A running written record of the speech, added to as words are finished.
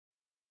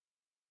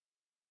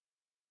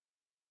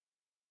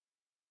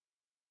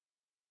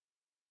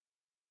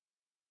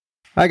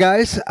Hi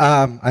guys.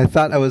 I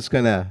thought I was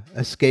gonna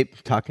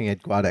escape talking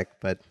at GUADEC,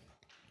 but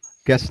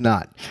guess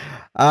not.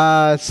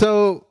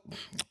 So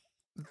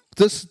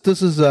this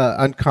is a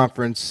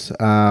unconference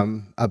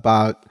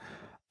about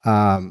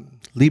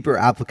Libre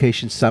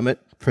Application Summit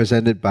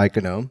presented by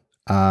GNOME.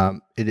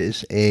 It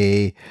is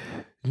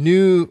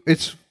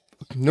it's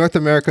North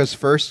America's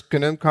first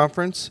GNOME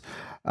conference,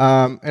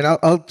 and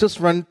I'll just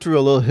run through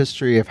a little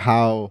history of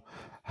how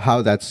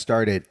that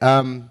started.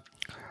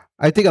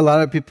 I think a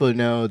lot of people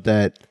know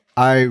that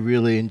I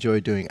really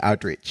enjoy doing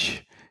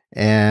outreach,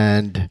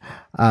 and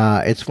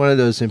it's one of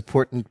those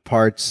important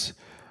parts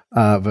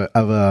of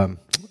a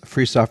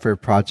free software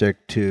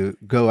project to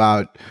go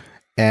out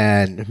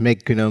and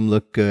make GNOME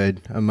look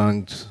good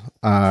amongst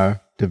the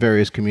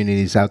various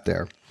communities out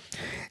there.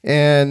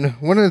 And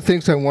one of the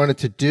things I wanted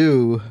to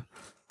do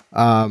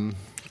a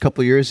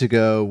couple years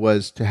ago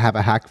was to have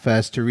a hack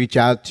fest to reach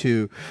out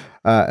to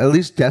at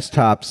least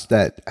desktops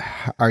that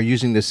are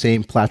using the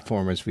same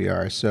platform as we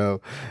are. So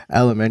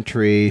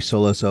Elementary,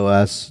 Solus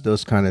OS,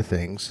 those kind of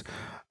things.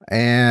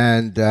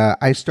 And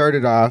I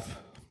started off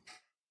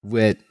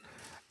with,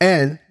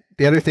 and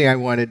the other thing I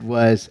wanted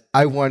was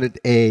I wanted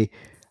a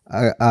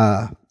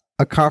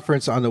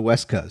conference on the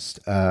West Coast.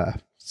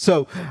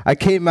 So I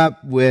came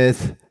up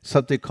with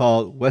something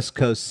called West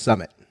Coast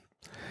Summit.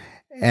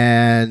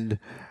 And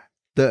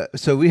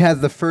so we had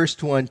the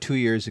first one 2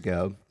 years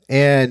ago,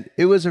 and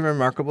it was a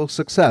remarkable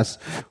success.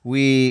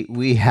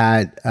 We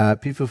had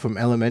people from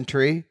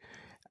Elementary,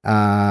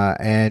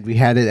 and we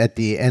had it at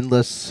the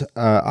Endless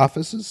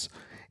offices,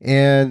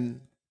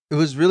 and it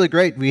was really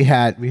great. We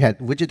had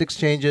widget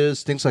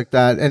exchanges, things like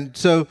that, and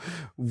so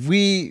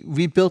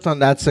we built on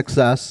that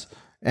success,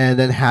 and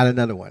then had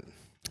another one,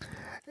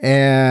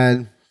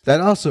 and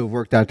that also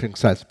worked out to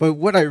success. But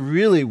what I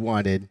really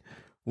wanted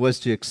was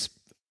to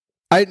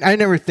I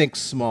never think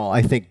small,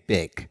 I think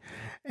big.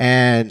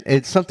 And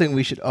it's something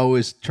we should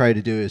always try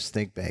to do is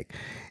think big.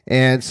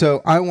 And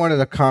so I wanted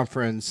a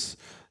conference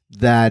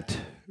that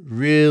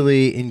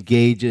really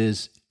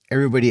engages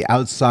everybody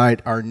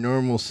outside our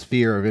normal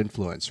sphere of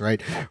influence,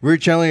 right? We're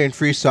generally in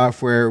free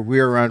software.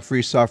 We're around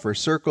free software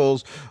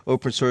circles,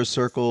 open source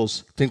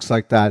circles, things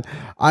like that.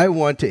 I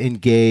want to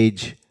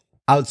engage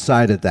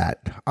outside of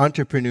that.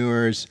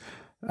 Entrepreneurs,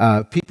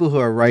 people who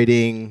are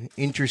writing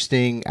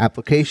interesting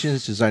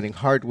applications, designing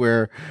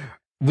hardware.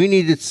 We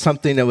needed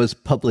something that was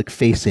public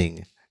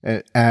facing,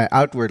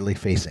 outwardly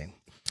facing.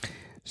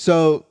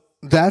 So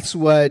that's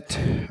what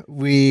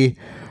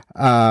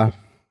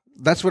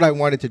that's what I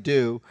wanted to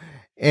do,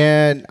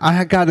 and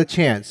I got a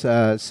chance.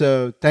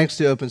 So thanks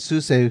to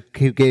OpenSUSE,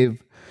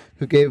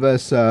 who gave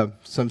us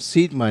some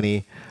seed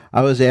money,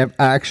 I was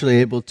actually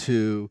able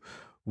to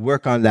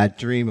work on that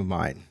dream of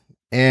mine.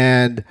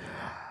 And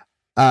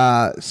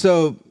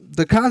so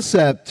the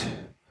concept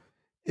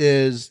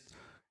is,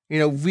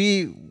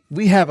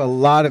 we have a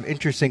lot of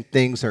interesting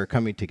things that are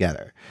coming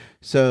together.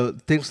 So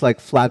things like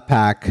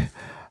Flatpak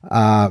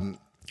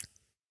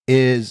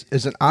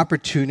is an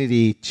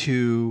opportunity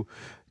to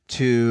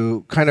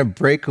kind of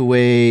break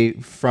away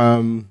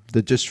from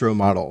the distro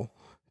model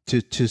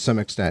to some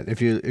extent.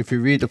 If you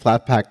read the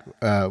Flatpak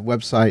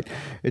website,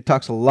 it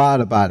talks a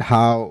lot about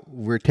how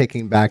we're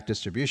taking back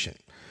distribution,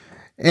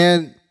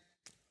 and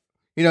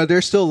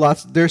there's still a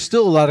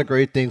lot of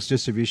great things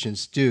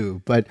distributions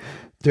do, but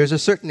there's a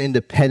certain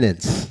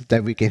independence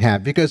that we can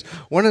have, because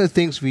one of the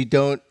things we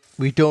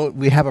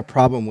have a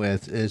problem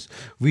with is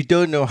we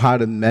don't know how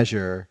to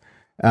measure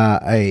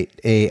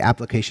a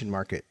application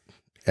market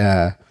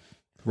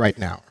right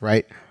now,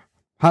 right?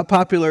 How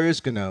popular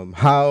is GNOME?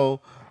 How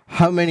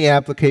many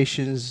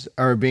applications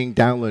are being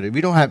downloaded?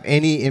 We don't have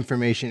any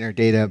information or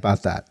data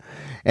about that,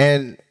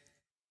 and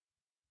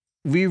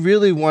we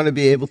really want to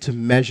be able to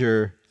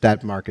measure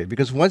that market,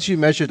 because once you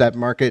measure that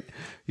market,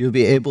 you'll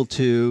be able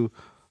to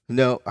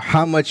know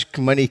how much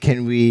money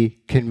can we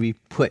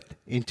put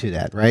into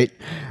that, right?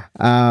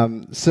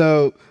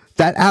 So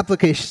that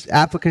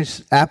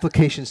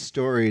application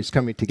story is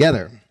coming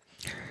together,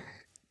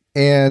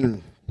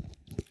 and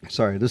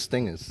sorry, this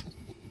thing is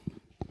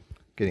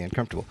getting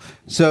uncomfortable.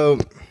 So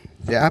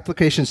the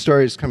application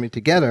story is coming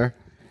together,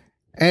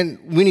 and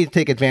we need to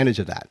take advantage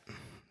of that.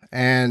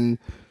 And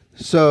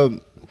so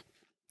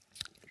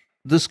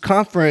this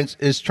conference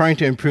is trying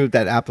to improve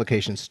that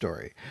application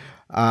story,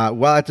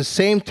 while at the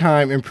same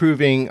time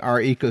improving our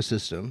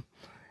ecosystem,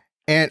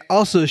 and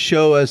also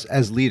show us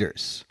as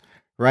leaders,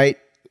 right?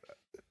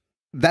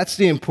 That's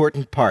the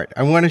important part.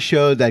 I want to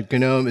show that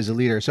GNOME is a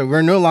leader. So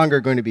we're no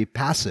longer going to be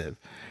passive.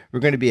 We're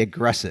going to be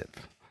aggressive.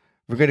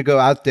 We're going to go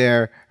out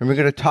there, and we're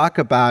going to talk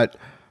about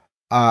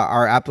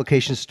our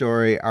application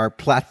story, our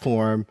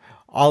platform,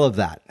 all of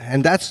that.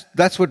 And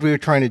that's what we were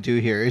trying to do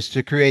here, is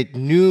to create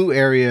new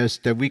areas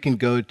that we can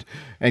go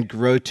and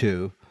grow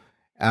to,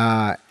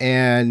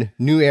 and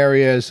new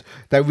areas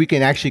that we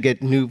can actually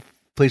get new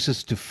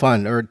places to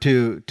fund, or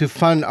to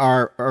fund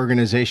our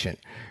organization,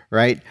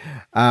 right?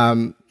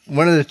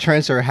 One of the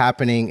trends that are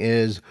happening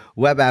is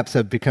web apps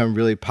have become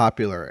really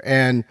popular,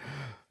 and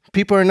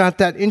people are not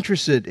that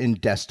interested in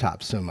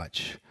desktops so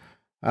much.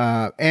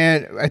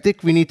 And I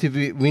think we need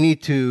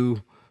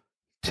to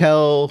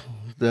tell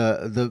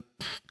the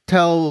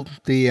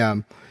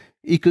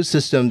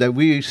ecosystem that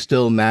we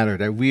still matter,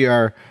 that we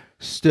are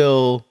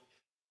still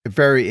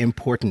very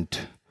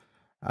important.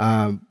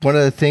 One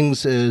of the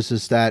things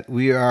is that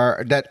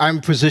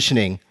I'm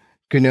positioning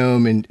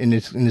GNOME in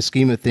the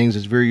scheme of things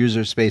as we're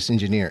user space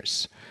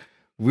engineers.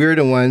 We're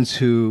the ones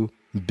who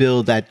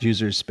build that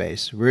user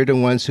space. We're the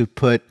ones who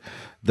put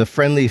the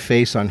friendly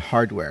face on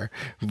hardware.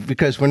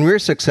 Because when we're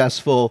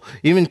successful,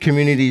 even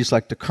communities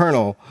like the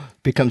kernel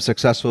become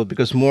successful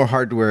because more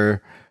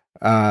hardware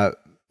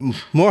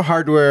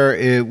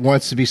it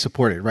wants to be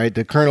supported, right?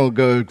 The kernel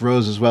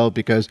grows as well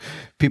because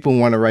people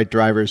want to write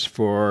drivers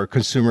for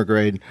consumer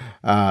grade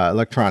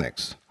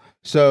electronics.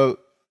 So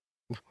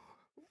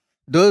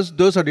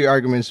those are the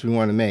arguments we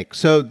want to make.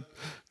 So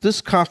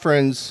this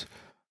conference,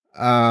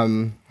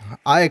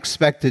 I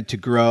expect it to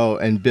grow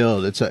and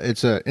build.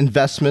 It's an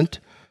investment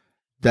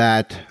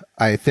that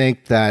I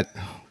think that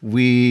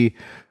we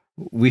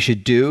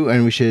should do,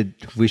 and we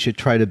should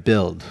try to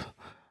build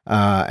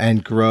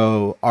and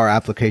grow our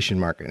application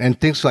market. And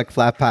things like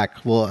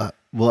Flatpak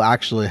will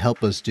actually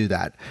help us do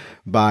that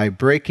by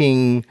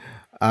breaking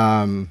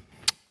by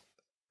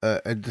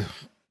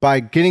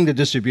getting the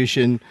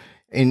distribution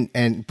in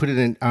and put it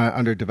in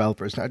under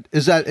developers. Now,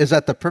 is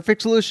that the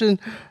perfect solution?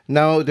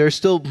 No, there's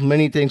still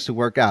many things to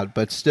work out,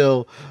 but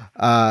still,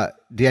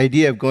 the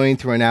idea of going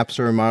through an app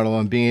store model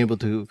and being able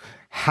to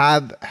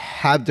have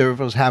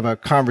developers have a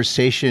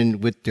conversation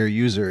with their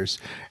users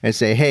and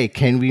say, hey,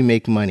 can we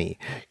make money?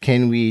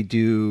 Can we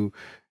donate?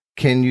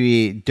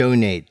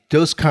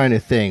 Those kind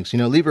of things.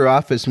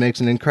 LibreOffice makes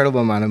an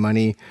incredible amount of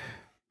money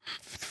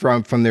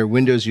from their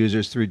Windows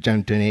users through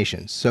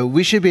donations. So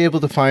we should be able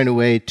to find a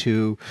way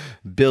to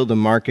build a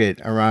market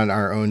around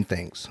our own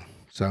things.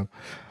 So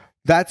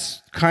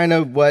that's kind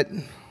of what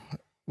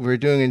we're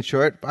doing in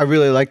short. I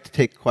really like to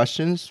take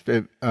questions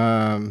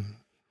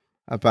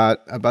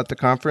about the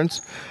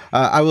conference.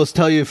 I will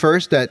tell you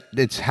first that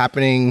it's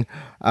happening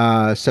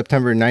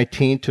September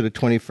 19th to the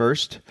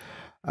 21st.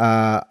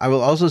 I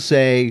will also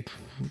say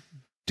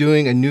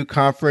doing a new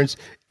conference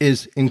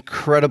is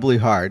incredibly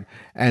hard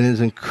and is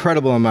an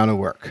incredible amount of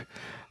work.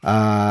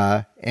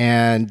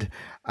 And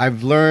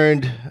I've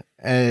learned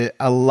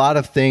a lot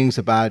of things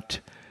about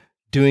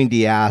doing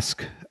the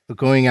ask,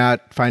 going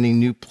out, finding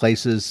new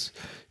places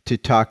to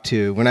talk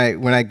to. When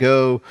I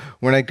go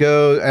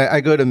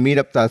to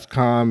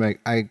meetup.com,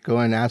 I go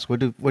and ask, what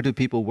do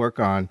people work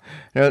on?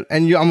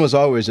 And you almost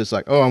always just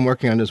like, oh, I'm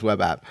working on this web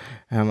app.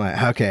 And I'm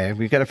like, okay,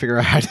 we got to figure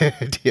out how to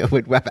deal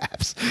with web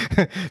apps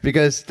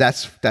because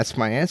that's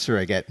my answer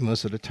I get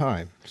most of the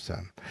time. So,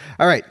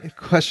 all right,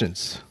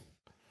 questions.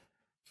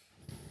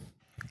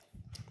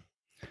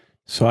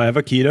 So I have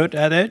a keynote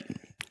at it,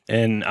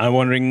 and I'm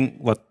wondering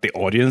what the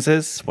audience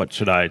is. What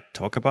should I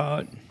talk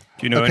about?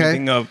 Do you know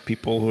anything of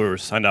people who are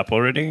signed up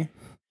already?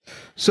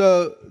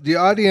 So the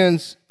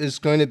audience is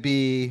going to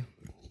be.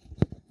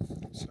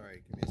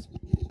 Sorry, give me a second.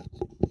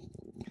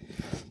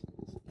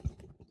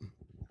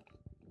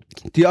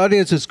 The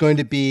audience is going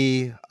to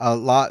be a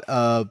lot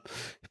of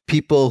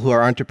people who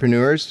are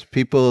entrepreneurs,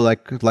 people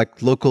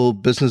like local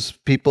business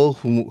people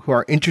who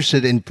are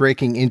interested in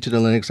breaking into the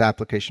Linux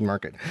application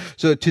market.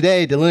 So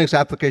today, the Linux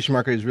application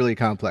market is really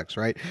complex,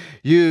 right?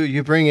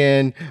 You bring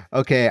in,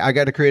 okay, I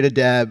got to create a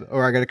deb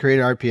or I got to create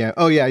an RPM.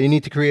 Oh yeah, you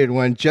need to create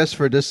one just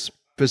for this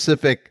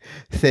specific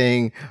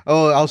thing.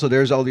 Oh, also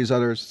there's all these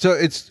others.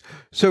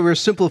 So we're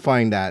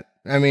simplifying that.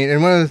 I mean,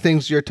 and one of the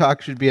things your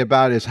talk should be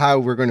about is how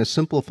we're going to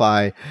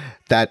simplify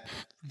that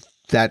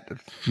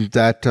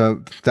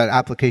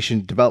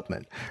application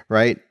development,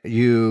 right?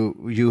 You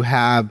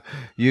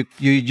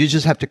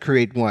just have to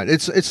create one.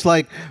 It's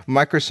like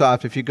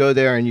Microsoft. If you go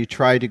there and you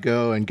try to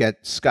go and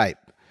get Skype,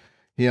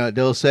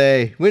 they'll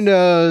say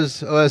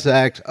Windows OS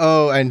X.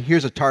 Oh, and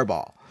here's a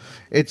tarball.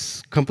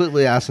 It's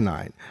completely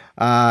asinine.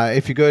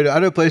 If you go to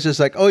other places,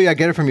 like, oh yeah,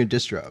 get it from your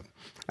distro.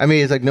 I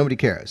mean, it's like nobody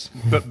cares.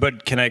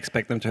 But can I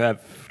expect them to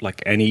have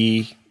like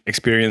any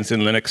experience in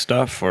Linux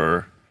stuff,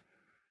 or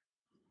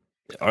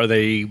are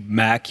they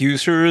Mac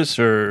users,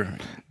 or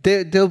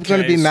they're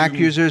going to be Mac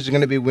users? They're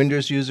going to be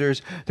Windows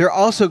users. They're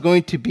also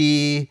going to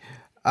be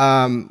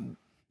one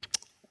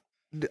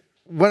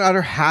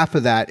other half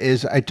of that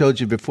is, I told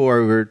you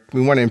before,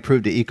 we want to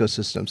improve the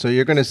ecosystem. So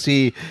you're going to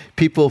see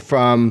people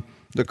from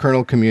the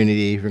kernel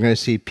community. You're going to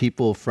see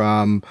people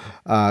from,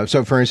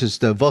 so for instance,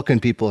 the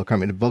Vulkan people are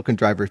coming, the Vulkan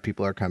drivers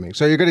people are coming.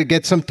 So you're going to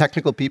get some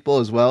technical people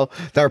as well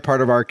that are part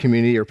of our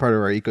community or part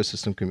of our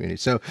ecosystem community.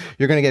 So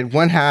you're going to get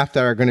one half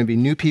that are going to be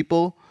new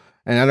people,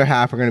 and the other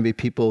half are going to be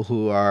people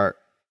who are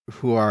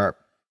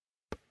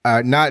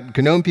not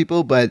GNOME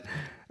people, but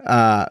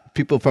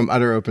people from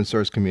other open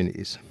source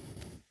communities.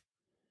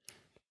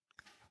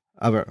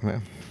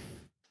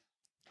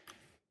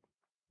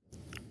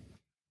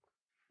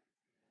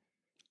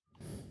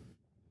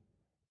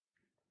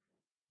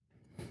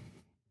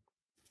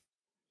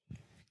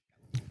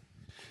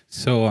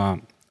 So,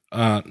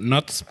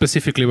 not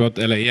specifically about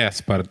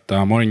LAS, but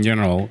more in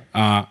general,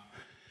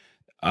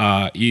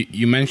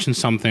 You mentioned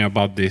something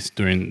about this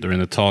during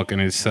the talk,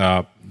 and it's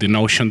the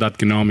notion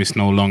that GNOME is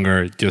no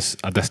longer just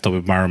a desktop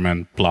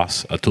environment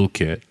plus a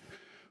toolkit,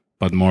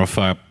 but more of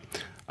a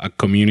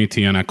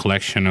community and a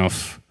collection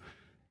of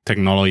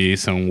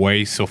technologies and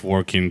ways of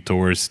working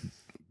towards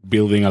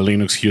building a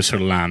Linux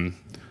userland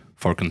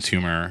for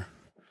consumer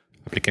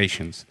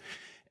applications.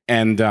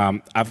 And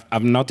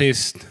I've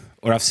noticed,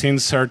 or I've seen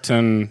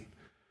certain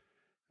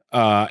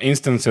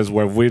instances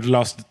where we've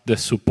lost the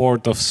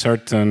support of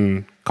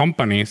certain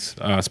companies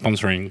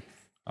sponsoring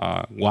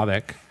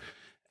GUADEC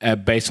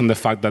based on the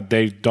fact that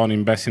they don't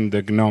invest in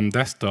the GNOME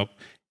desktop,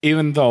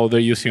 even though they're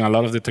using a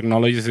lot of the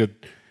technologies that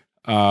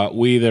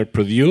we either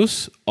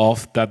produce or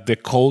that the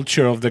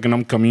culture of the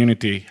GNOME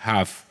community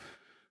have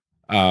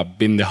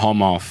been the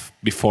home of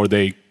before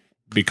they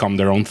become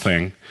their own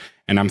thing.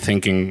 And I'm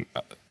thinking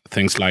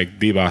things like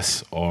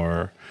Divas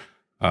or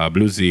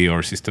BlueZ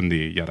or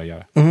Systemd, yada,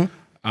 yada.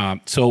 Mm-hmm.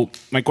 So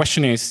my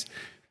question is,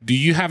 do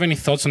you have any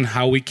thoughts on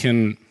how we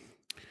can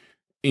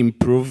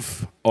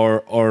improve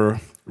or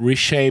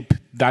reshape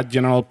that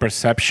general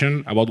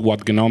perception about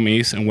what GNOME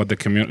is and what the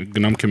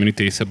GNOME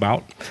community is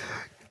about?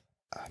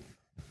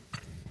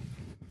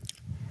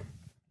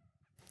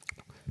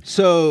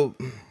 So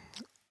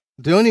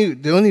the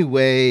only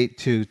way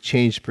to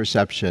change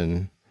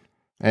perception,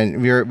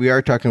 and we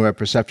are talking about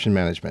perception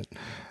management,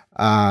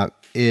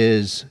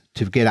 is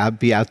to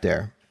be out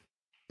there,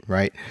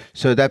 right?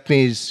 So that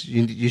means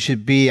you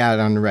should be out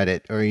on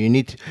Reddit, or you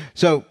need to.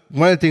 So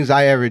one of the things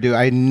I ever do,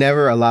 I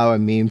never allow a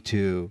meme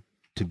to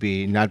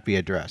not be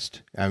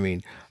addressed. I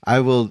mean,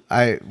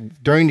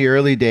 during the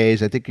early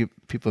days, I think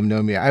people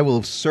know me, I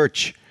will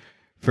search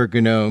for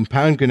GNOME,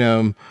 pound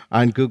GNOME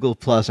on Google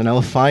Plus, and I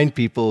will find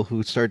people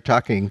who start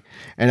talking,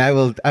 and I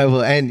will,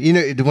 and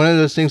one of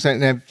those things,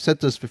 and I've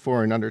said this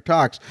before in other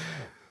talks,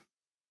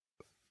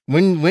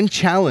 when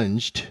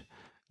challenged,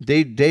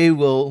 they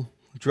will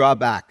draw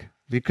back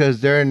because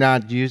they're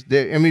not used.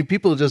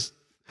 People just,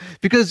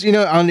 because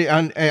on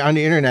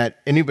the internet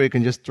anybody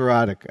can just throw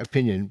out an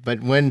opinion, but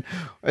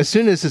as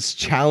soon as it's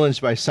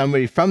challenged by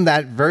somebody from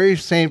that very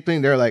same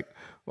thing, they're like,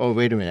 oh,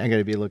 wait a minute, I got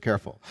to be a little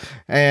careful.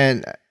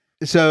 And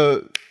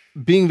so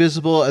being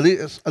visible, at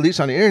least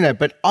on the internet,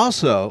 but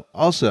also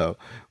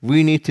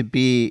we need to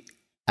be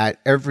at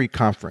every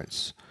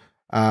conference.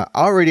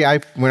 Already,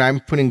 when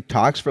I'm putting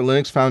talks for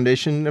Linux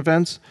Foundation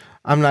events,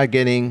 I'm not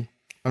getting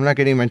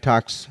my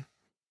talks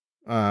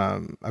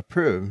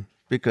approved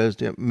because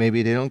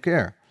maybe they don't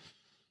care.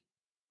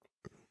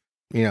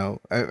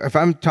 If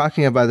I'm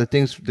talking about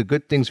the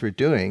good things we're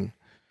doing,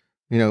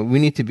 we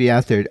need to be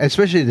out there,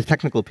 especially the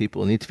technical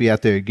people need to be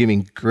out there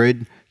giving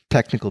good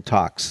technical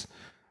talks.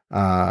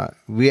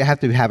 We have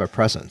to have a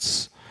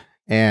presence,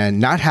 and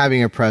not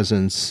having a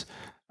presence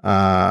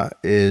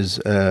is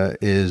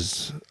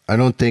I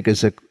don't think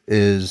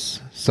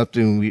is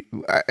something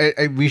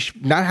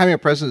not having a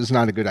presence is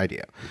not a good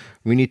idea.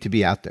 We need to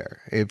be out there.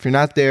 If you're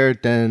not there,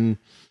 then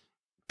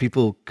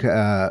people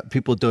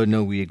don't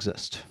know we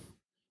exist.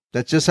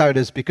 That's just how it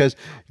is, because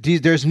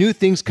there's new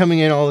things coming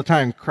in all the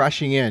time,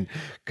 crashing in,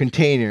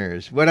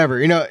 containers,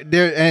 whatever.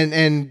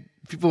 And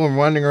people are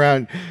wandering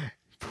around.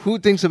 Who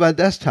thinks about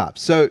desktops?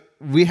 So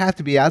we have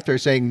to be out there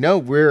saying, no,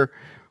 we're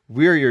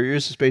your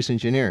user space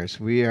engineers.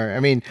 We are.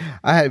 I mean,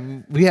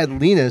 we had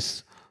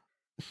Linus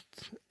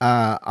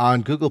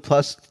on Google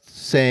Plus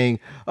saying,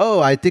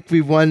 "Oh, I think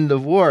we won the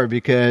war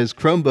because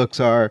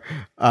Chromebooks are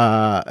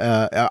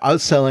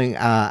outselling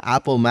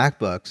Apple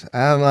MacBooks."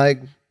 And I'm like,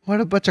 what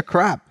a bunch of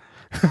crap!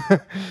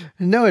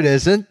 No, it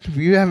isn't.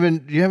 You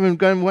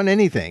haven't won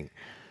anything.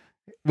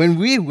 When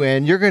we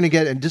win, you're going to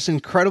get this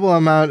incredible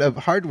amount of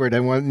hardware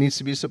that needs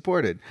to be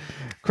supported.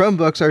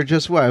 Chromebooks are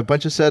just a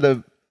bunch of set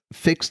of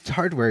fixed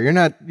hardware.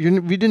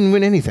 We didn't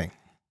win anything.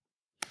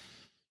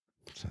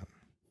 So.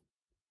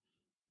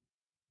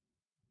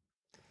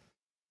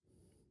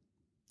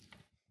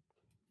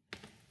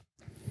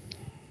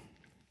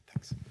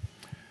 Thanks.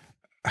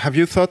 Have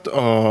you thought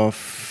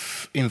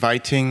of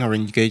inviting or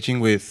engaging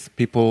with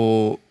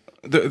people?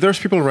 There's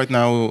people right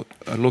now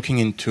looking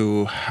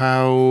into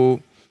how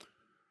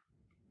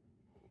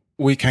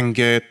we can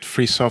get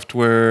free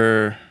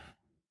software,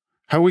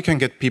 how we can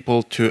get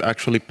people to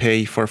actually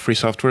pay for free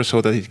software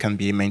so that it can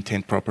be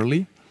maintained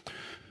properly.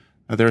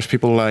 There's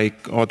people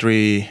like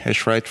Audrey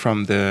Eschright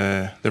from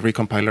the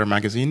Recompiler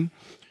magazine.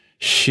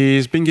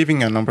 She's been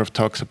giving a number of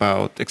talks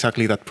about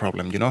exactly that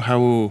problem.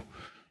 How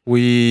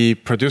we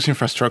produce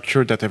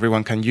infrastructure that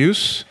everyone can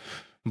use,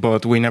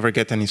 but we never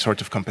get any sort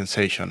of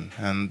compensation.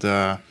 And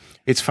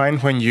it's fine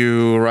when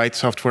you write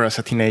software as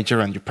a teenager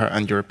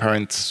and your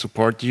parents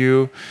support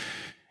you.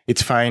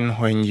 It's fine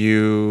when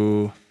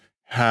you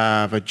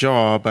have a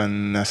job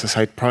and as a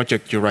side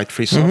project you write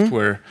free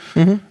software.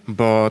 Mm-hmm.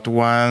 But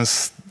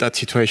once that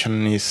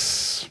situation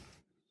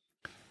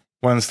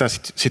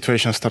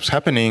stops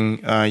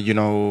happening,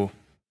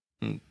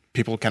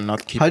 people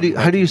cannot keep.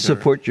 How do you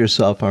support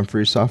yourself on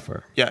free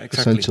software? Yeah,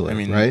 exactly.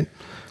 Essentially, right?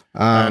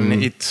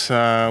 And it's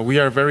we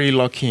are very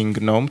lucky in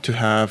GNOME to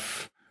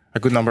have a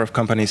good number of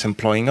companies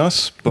employing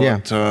us,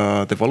 but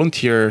the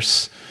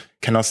volunteers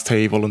cannot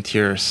stay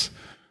volunteers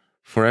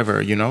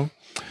forever, you know.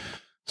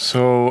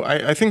 So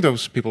I think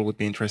those people would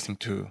be interesting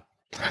to.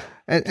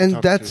 And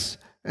talk that's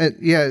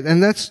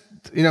and that's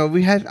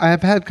I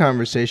have had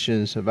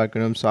conversations about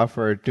GNOME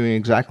software doing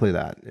exactly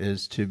that,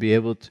 is to be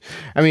able to.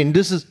 I mean,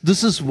 this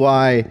is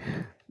why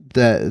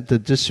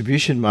the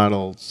distribution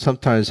model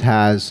sometimes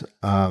has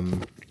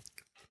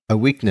a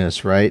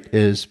weakness, right?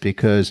 Is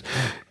because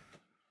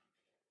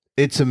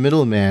it's a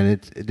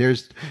middleman.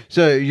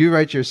 So you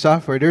write your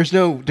software. There's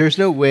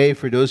no way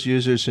for those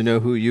users to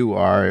know who you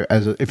are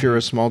if you're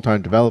a small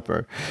time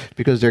developer,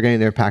 because they're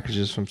getting their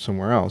packages from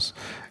somewhere else.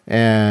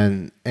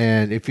 And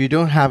if you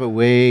don't have a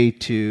way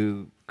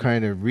to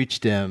kind of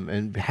reach them,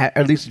 and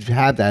at least if you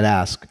had that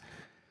ask,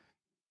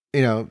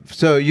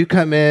 so you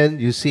come in,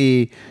 you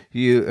see,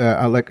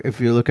 like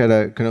if you look at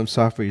a GNOME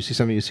software, you see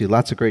something, you see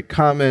lots of great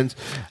comments,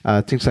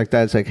 things like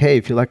that. It's like, hey,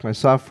 if you like my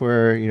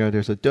software,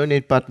 there's a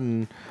donate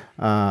button.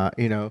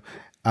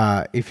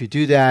 If you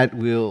do that,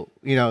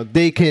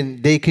 they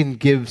can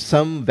give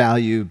some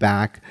value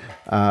back,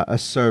 a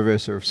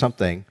service or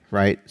something,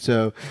 right?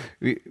 So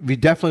we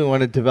definitely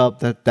want to develop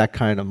that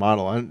kind of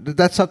model, and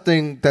that's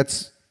something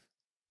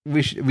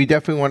we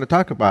definitely want to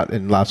talk about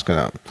in LAS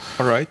GNOME.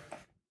 All right.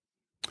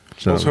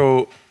 So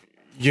also,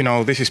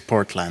 this is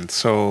Portland,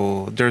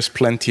 so there's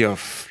plenty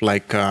of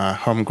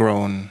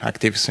homegrown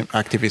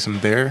activism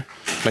there,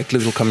 like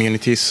little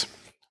communities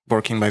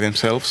working by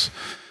themselves.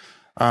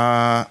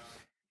 I'm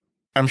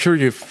sure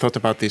you've thought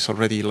about this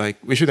already. Like,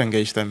 we should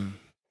engage them.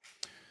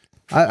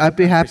 I'd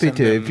be happy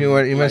to. If you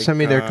want to send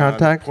me their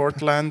contact.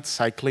 Portland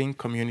cycling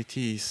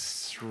community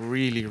is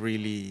really,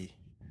 really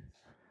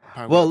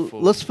powerful. Well,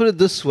 let's put it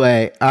this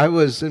way. I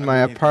was in my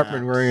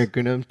apartment wearing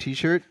a GNOME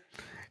t-shirt,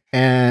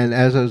 and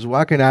as I was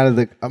walking out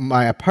of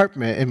my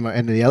apartment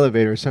in the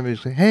elevator, somebody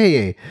was like,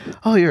 "Hey,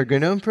 oh, you're a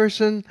GNOME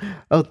person?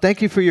 Oh,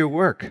 thank you for your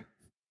work."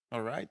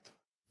 All right.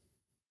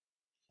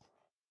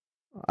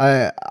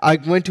 I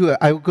go to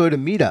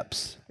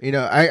meetups.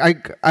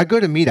 I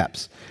go to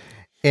meetups,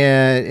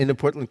 and in the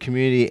Portland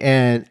community,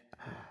 and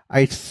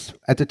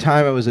at the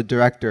time I was a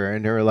director,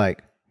 and they were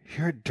like,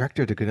 "You're a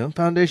director of the GNOME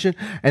Foundation?"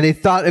 And they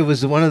thought it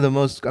was one of the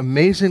most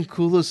amazing,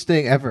 coolest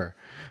thing ever.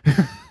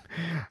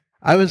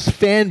 I was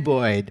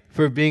fanboyed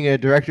for being a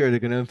director of the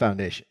GNOME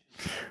Foundation.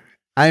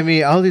 I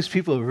mean, all these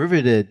people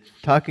riveted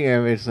talking.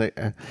 It's like,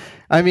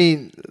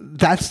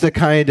 that's the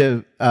kind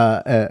of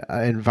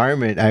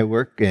environment I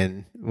work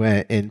in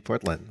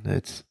Portland.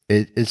 It's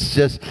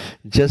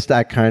just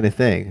that kind of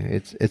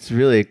thing. It's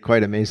really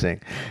quite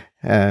amazing.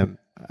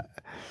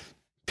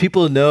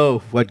 People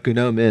know what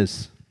GNOME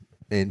is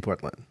in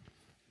Portland.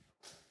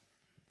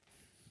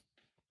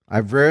 I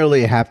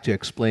rarely have to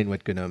explain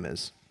what GNOME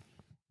is.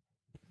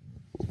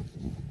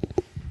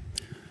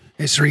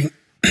 Hey, Sri,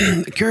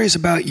 curious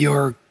about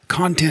your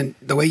content,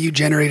 the way you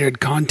generated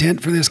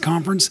content for this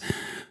conference.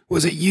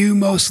 Was it you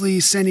mostly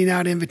sending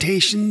out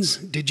invitations?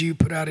 Did you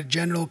put out a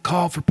general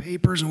call for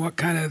papers, and what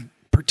kind of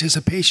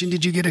participation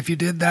did you get if you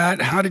did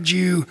that?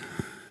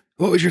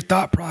 What was your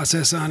thought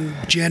process on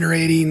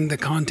generating the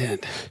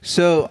content?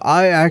 So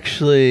I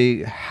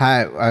actually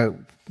I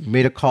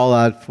made a call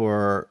out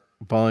for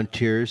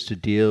volunteers to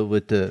deal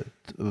with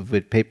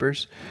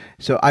papers.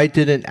 So I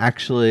didn't do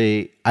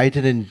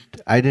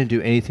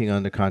anything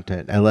on the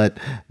content. I let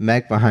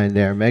Meg behind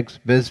there. Meg's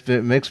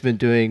been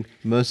doing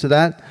most of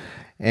that.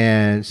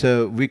 And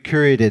so we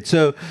curated.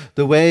 So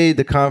the way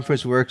the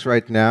conference works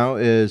right now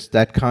is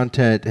that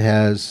content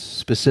has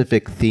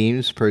specific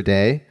themes per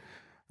day.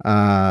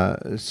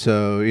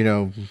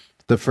 So,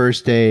 the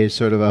first day is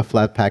sort of a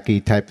flat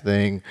packy type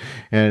thing,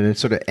 and it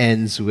sort of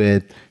ends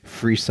with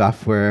free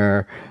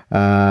software,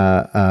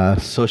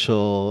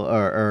 social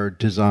or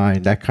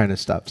design, that kind of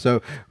stuff.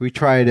 So we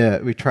try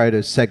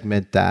to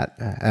segment that,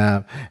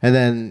 and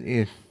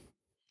then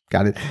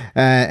got it,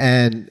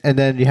 and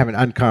then you have an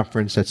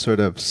unconference that sort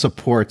of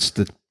supports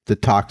the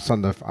talks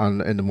in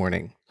the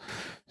morning.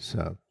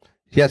 So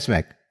yes,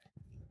 Meg.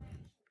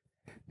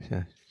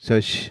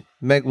 So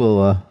Meg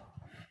will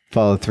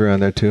follow through on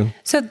there too.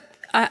 So.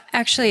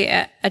 Actually,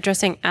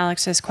 addressing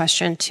Alex's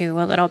question too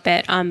a little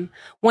bit,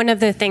 one of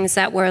the things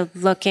that we're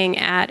looking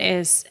at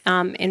is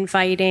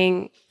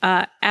asking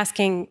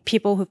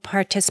people who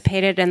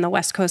participated in the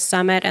West Coast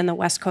Summit and the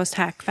West Coast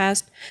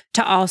Hackfest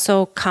to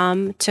also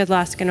come to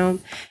LAS GNOME,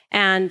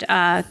 and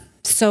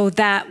so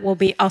that will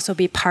also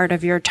be part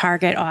of your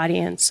target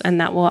audience,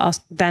 and that will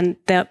also, then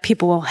the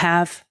people will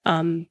have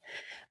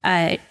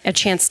a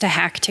chance to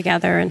hack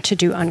together and to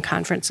do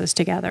unconferences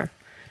together.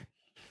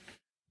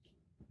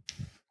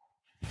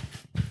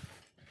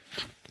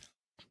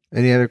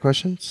 Any other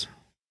questions?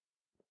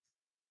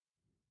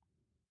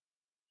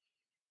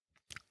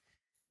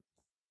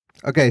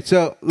 Okay,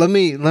 so let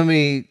me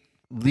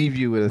leave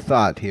you with a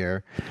thought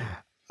here.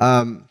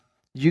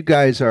 You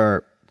guys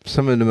are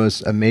some of the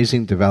most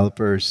amazing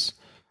developers,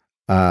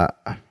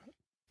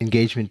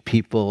 engagement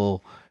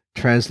people,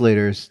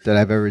 translators that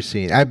I've ever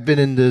seen. I've been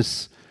in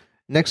this.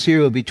 Next year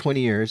will be 20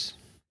 years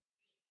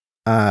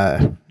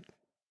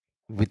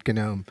with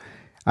GNOME.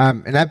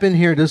 And I've been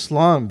here this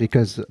long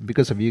because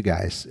of you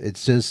guys.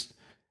 It's just,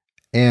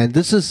 and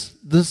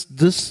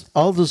this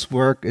all this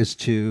work is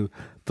to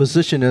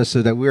position us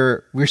so that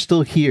we're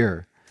still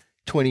here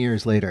 20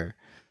 years later,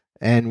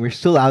 and we're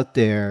still out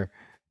there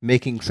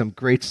making some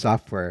great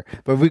software.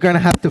 But we're going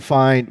to have to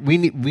find,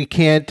 we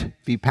can't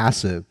be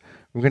passive.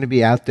 We're going to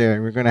be out there,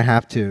 and we're going to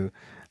have to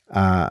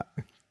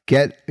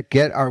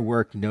get our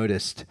work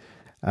noticed.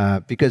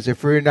 Because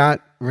if we're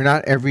not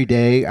every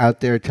day out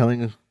there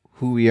telling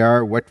who we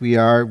are, what we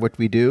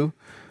do,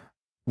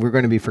 we're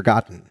going to be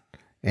forgotten.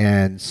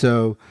 And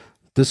so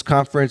this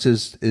conference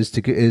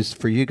is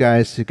for you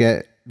guys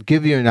to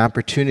give you an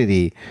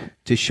opportunity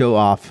to show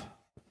off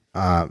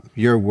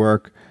your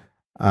work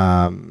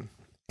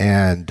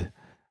and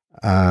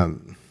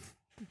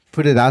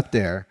put it out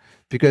there,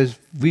 because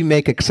we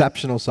make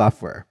exceptional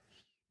software,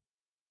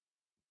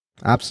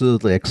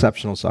 absolutely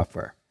exceptional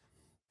software.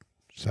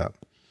 So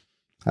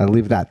I'll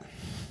leave that.